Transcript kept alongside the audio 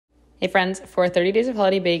Hey friends, for 30 Days of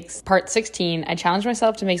Holiday Bakes, part 16, I challenged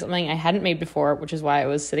myself to make something I hadn't made before, which is why I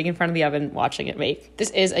was sitting in front of the oven watching it bake. This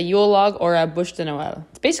is a Yule Log or a bûche de Noël.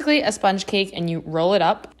 It's basically a sponge cake and you roll it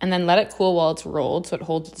up and then let it cool while it's rolled so it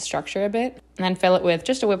holds the structure a bit. And then fill it with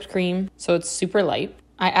just a whipped cream so it's super light.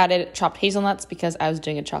 I added chopped hazelnuts because I was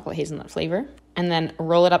doing a chocolate hazelnut flavor. And then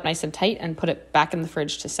roll it up nice and tight and put it back in the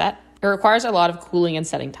fridge to set. It requires a lot of cooling and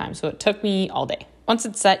setting time, so it took me all day. Once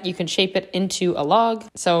it's set, you can shape it into a log.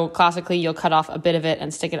 So classically, you'll cut off a bit of it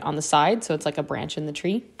and stick it on the side, so it's like a branch in the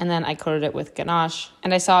tree. And then I coated it with ganache.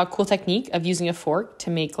 And I saw a cool technique of using a fork to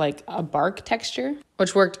make like a bark texture,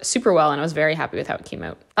 which worked super well, and I was very happy with how it came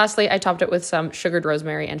out. Lastly, I topped it with some sugared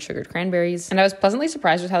rosemary and sugared cranberries, and I was pleasantly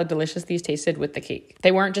surprised with how delicious these tasted with the cake.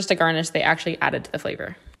 They weren't just a garnish, they actually added to the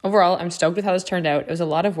flavor. Overall, I'm stoked with how this turned out. It was a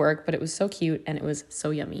lot of work, but it was so cute and it was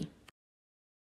so yummy.